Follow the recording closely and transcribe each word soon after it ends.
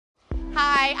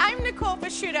Hi, I'm Nicole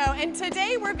Basciuto, and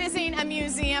today we're visiting a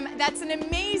museum that's an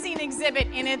amazing exhibit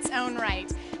in its own right.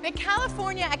 The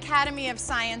California Academy of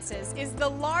Sciences is the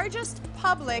largest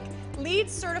public LEED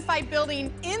certified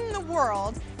building in the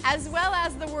world, as well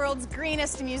as the world's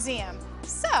greenest museum.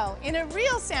 So, in a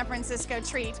real San Francisco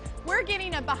treat, we're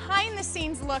getting a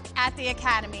behind-the-scenes look at the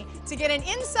Academy to get an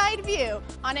inside view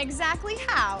on exactly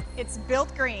how it's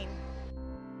built green.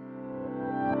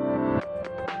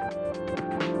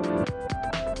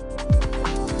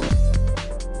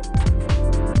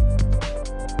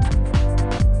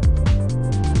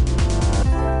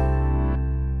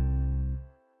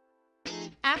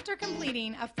 After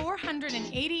completing a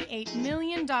 $488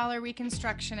 million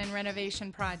reconstruction and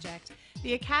renovation project,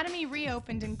 the Academy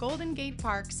reopened in Golden Gate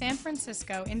Park, San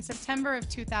Francisco in September of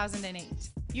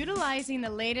 2008. Utilizing the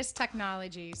latest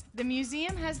technologies, the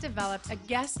museum has developed a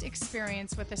guest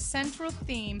experience with a central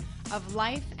theme of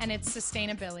life and its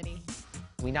sustainability.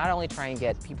 We not only try and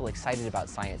get people excited about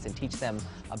science and teach them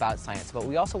about science, but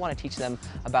we also want to teach them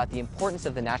about the importance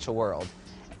of the natural world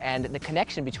and the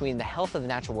connection between the health of the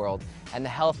natural world and the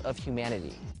health of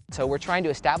humanity. So we're trying to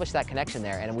establish that connection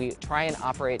there, and we try and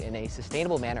operate in a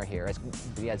sustainable manner here,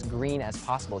 as green as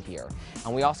possible here.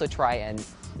 And we also try and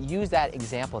use that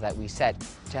example that we set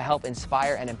to help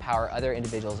inspire and empower other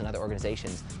individuals and other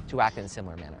organizations to act in a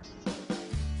similar manner.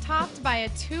 Topped by a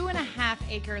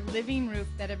 2.5-acre living roof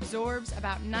that absorbs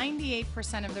about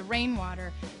 98% of the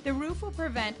rainwater, the roof will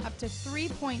prevent up to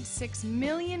 3.6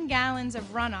 million gallons of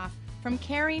runoff from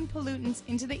carrying pollutants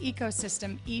into the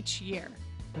ecosystem each year.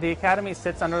 The Academy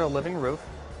sits under a living roof,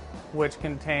 which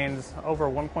contains over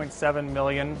 1.7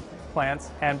 million plants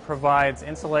and provides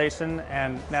insulation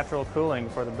and natural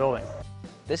cooling for the building.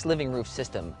 This living roof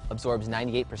system absorbs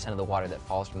 98% of the water that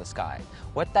falls from the sky.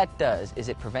 What that does is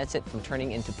it prevents it from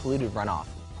turning into polluted runoff,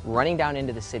 running down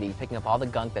into the city, picking up all the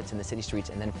gunk that's in the city streets,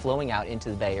 and then flowing out into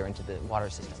the bay or into the water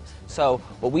systems. So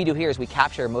what we do here is we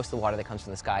capture most of the water that comes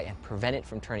from the sky and prevent it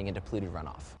from turning into polluted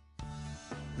runoff.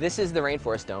 This is the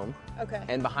Rainforest Dome,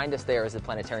 and behind us there is the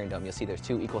Planetarium Dome. You'll see there's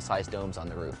two equal-sized domes on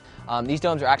the roof. These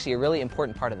domes are actually a really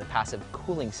important part of the passive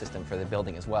cooling system for the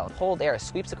building as well. Cold air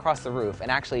sweeps across the roof,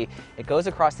 and actually it goes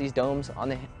across these domes on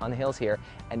the hills here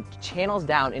and channels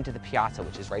down into the piazza,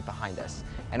 which is right behind us.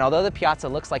 And although the piazza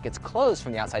looks like it's closed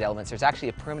from the outside elements, there's actually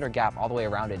a perimeter gap all the way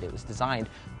around it. It was designed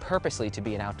purposely to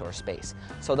be an outdoor space.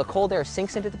 So the cold air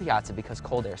sinks into the piazza because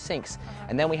cold air sinks,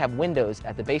 and then we have windows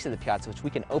at the base of the piazza which we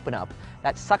can open up.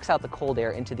 That sucks out the cold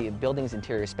air into the building's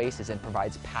interior spaces and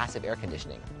provides passive air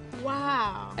conditioning.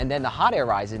 Wow. And then the hot air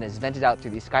rises and is vented out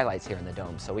through these skylights here in the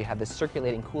dome. So we have this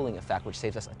circulating cooling effect which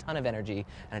saves us a ton of energy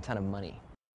and a ton of money.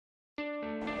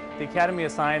 The Academy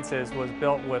of Sciences was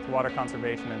built with water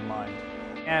conservation in mind.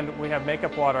 And we have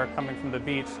makeup water coming from the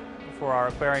beach for our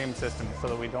aquarium system so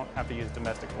that we don't have to use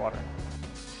domestic water.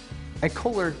 At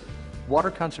Kohler,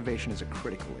 water conservation is a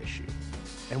critical issue,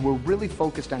 and we're really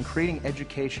focused on creating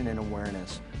education and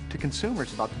awareness to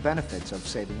consumers about the benefits of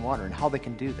saving water and how they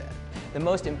can do that. The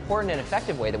most important and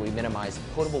effective way that we minimize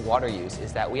potable water use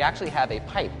is that we actually have a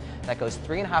pipe that goes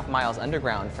 3.5 miles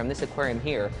underground from this aquarium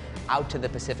here out to the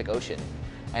Pacific Ocean.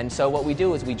 And so what we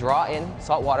do is we draw in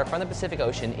salt water from the Pacific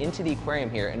Ocean into the aquarium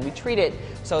here, and we treat it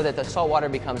so that the salt water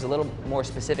becomes a little more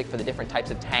specific for the different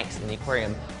types of tanks in the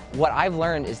aquarium. What I've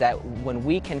learned is that when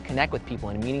we can connect with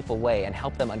people in a meaningful way and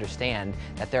help them understand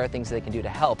that there are things that they can do to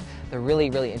help, they're really,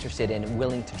 really interested and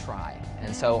willing to try.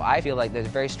 And so I feel like there's a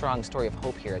very strong story of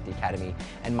hope here at the Academy,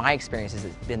 and my experience has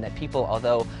been that people,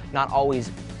 although not always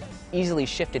easily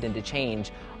shifted into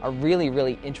change, are really,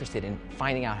 really interested in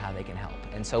finding out how they can help.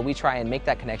 And so we try and make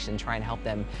that connection, try and help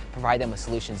them, provide them with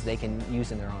solutions they can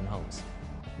use in their own homes.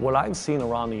 What I've seen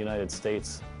around the United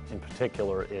States in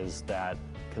particular is that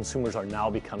consumers are now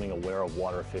becoming aware of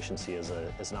water efficiency as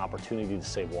an opportunity to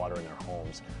save water in their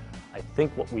homes. I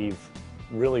think what we've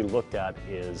really looked at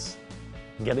is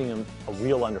getting them a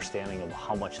real understanding of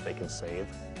how much they can save,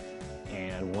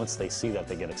 and once they see that,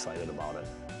 they get excited about it.